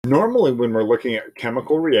Normally, when we're looking at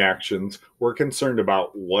chemical reactions, we're concerned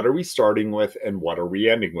about what are we starting with and what are we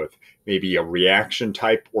ending with. Maybe a reaction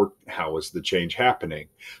type or how is the change happening.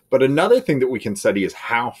 But another thing that we can study is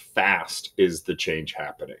how fast is the change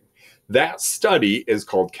happening. That study is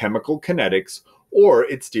called chemical kinetics, or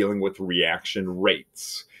it's dealing with reaction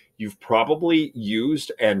rates. You've probably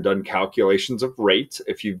used and done calculations of rates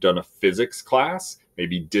if you've done a physics class,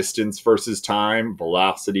 maybe distance versus time,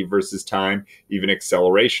 velocity versus time, even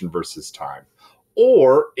acceleration versus time.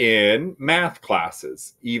 Or in math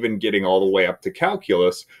classes, even getting all the way up to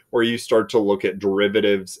calculus, where you start to look at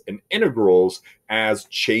derivatives and integrals as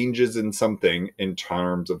changes in something in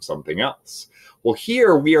terms of something else. Well,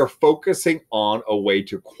 here we are focusing on a way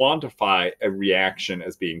to quantify a reaction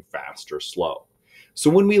as being fast or slow. So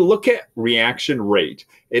when we look at reaction rate,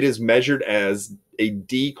 it is measured as a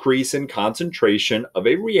decrease in concentration of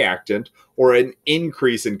a reactant or an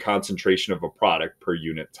increase in concentration of a product per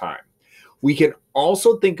unit time. We can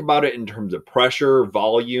also think about it in terms of pressure,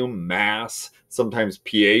 volume, mass, sometimes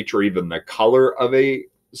pH, or even the color of a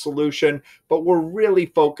solution, but we're really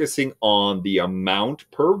focusing on the amount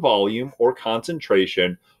per volume or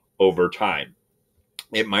concentration over time.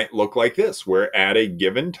 It might look like this, where at a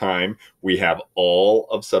given time, we have all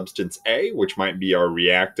of substance A, which might be our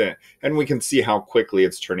reactant, and we can see how quickly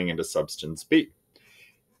it's turning into substance B.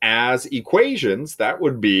 As equations, that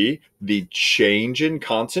would be the change in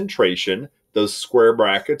concentration. Those square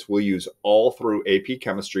brackets we'll use all through AP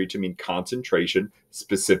chemistry to mean concentration,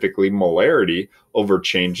 specifically molarity, over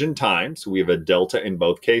change in time. So we have a delta in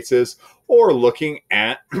both cases, or looking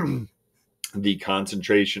at the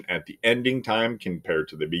concentration at the ending time compared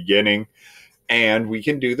to the beginning. And we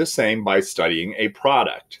can do the same by studying a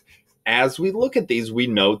product. As we look at these, we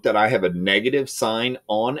note that I have a negative sign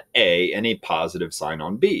on A and a positive sign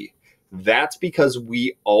on B. That's because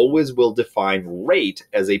we always will define rate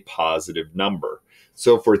as a positive number.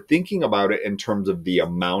 So if we're thinking about it in terms of the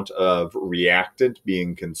amount of reactant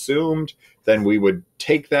being consumed, then we would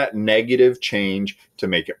take that negative change to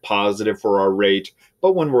make it positive for our rate.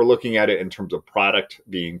 But when we're looking at it in terms of product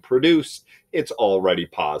being produced, it's already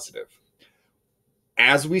positive.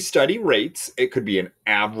 As we study rates, it could be an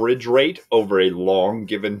average rate over a long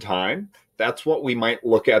given time. That's what we might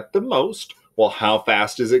look at the most. Well, how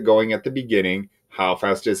fast is it going at the beginning? How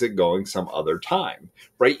fast is it going some other time?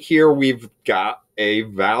 Right here, we've got a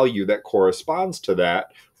value that corresponds to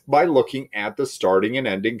that by looking at the starting and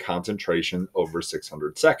ending concentration over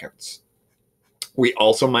 600 seconds. We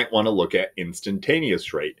also might want to look at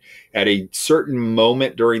instantaneous rate. At a certain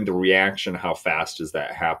moment during the reaction, how fast is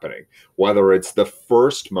that happening? Whether it's the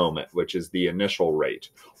first moment, which is the initial rate,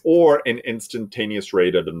 or an instantaneous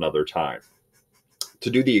rate at another time. To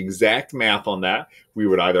do the exact math on that, we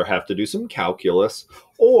would either have to do some calculus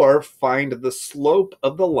or find the slope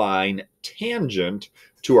of the line tangent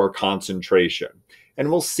to our concentration. And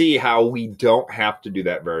we'll see how we don't have to do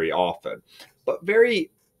that very often. But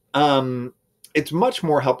it's much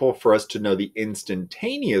more helpful for us to know the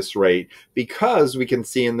instantaneous rate because we can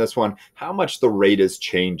see in this one how much the rate is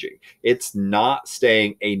changing. It's not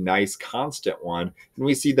staying a nice constant one. And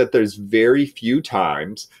we see that there's very few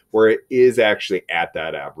times where it is actually at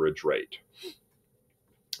that average rate.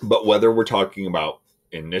 But whether we're talking about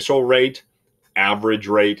initial rate, average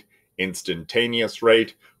rate, instantaneous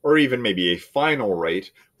rate, or even maybe a final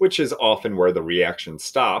rate, which is often where the reaction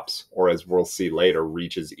stops, or as we'll see later,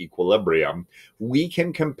 reaches equilibrium, we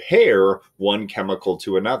can compare one chemical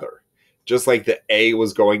to another. Just like the A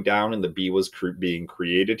was going down and the B was being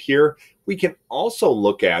created here, we can also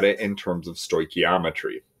look at it in terms of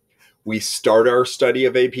stoichiometry. We start our study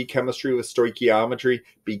of AP chemistry with stoichiometry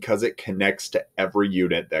because it connects to every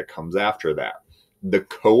unit that comes after that. The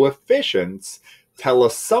coefficients tell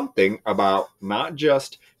us something about not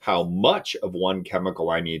just how much of one chemical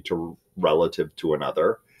I need to relative to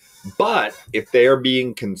another, but if they are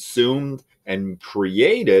being consumed and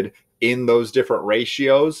created in those different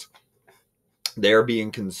ratios, they're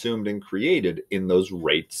being consumed and created in those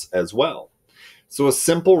rates as well. So a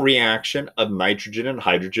simple reaction of nitrogen and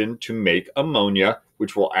hydrogen to make ammonia,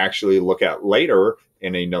 which we'll actually look at later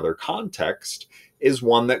in another context, is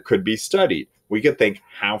one that could be studied. We could think,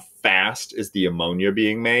 how fast is the ammonia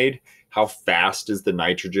being made? How fast is the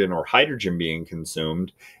nitrogen or hydrogen being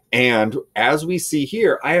consumed? And as we see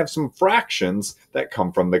here, I have some fractions that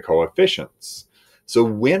come from the coefficients. So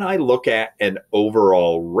when I look at an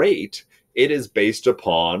overall rate, it is based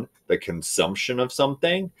upon the consumption of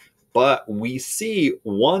something, but we see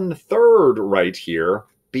 1/3 right here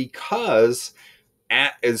because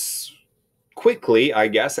as quickly, I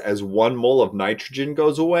guess, as 1 mole of nitrogen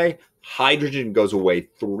goes away, hydrogen goes away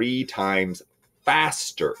 3 times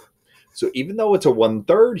faster. So even though it's a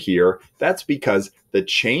 1/3 here, that's because the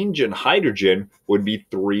change in hydrogen would be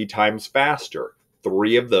 3 times faster.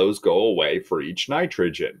 3 of those go away for each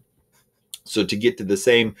nitrogen. So to get to the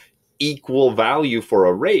same equal value for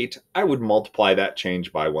a rate, I would multiply that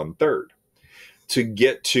change by 1/3. To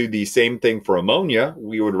get to the same thing for ammonia,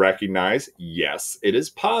 we would recognize, yes, it is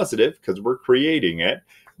positive because we're creating it,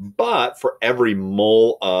 but for every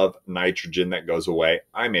mole of nitrogen that goes away,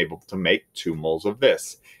 I'm able to make 2 moles of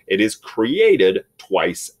this. It is created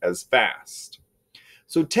twice as fast.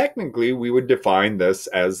 So technically, we would define this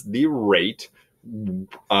as the rate,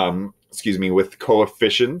 with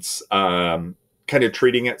coefficients, kind of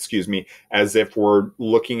treating it, as if we're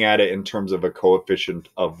looking at it in terms of a coefficient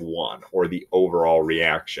of 1 or the overall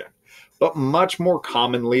reaction. But much more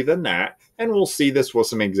commonly than that, and we'll see this with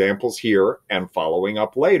some examples here and following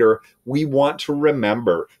up later, we want to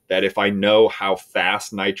remember that if I know how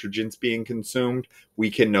fast nitrogen's being consumed,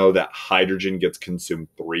 we can know that hydrogen gets consumed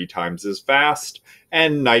 3 times as fast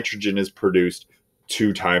and nitrogen is produced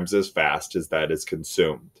 2 times as fast as that is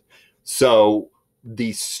consumed. So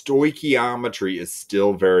the stoichiometry is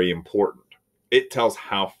still very important. It tells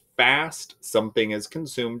how fast something is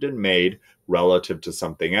consumed and made relative to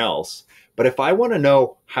something else. But if I want to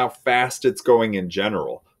know how fast it's going in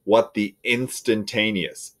general, what the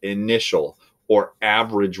instantaneous, initial, or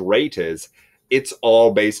average rate is, it's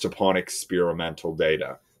all based upon experimental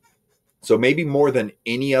data. So maybe more than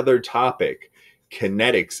any other topic,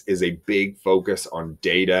 kinetics is a big focus on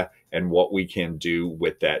data and what we can do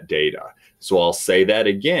with that data. So I'll say that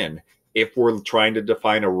again. If we're trying to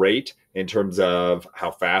define a rate in terms of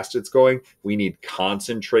how fast it's going, we need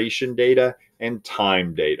concentration data and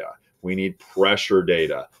time data. We need pressure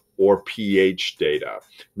data or pH data.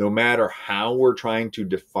 No matter how we're trying to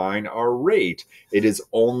define our rate, it is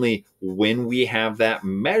only when we have that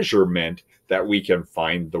measurement that we can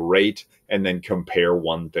find the rate and then compare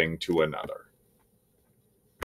one thing to another.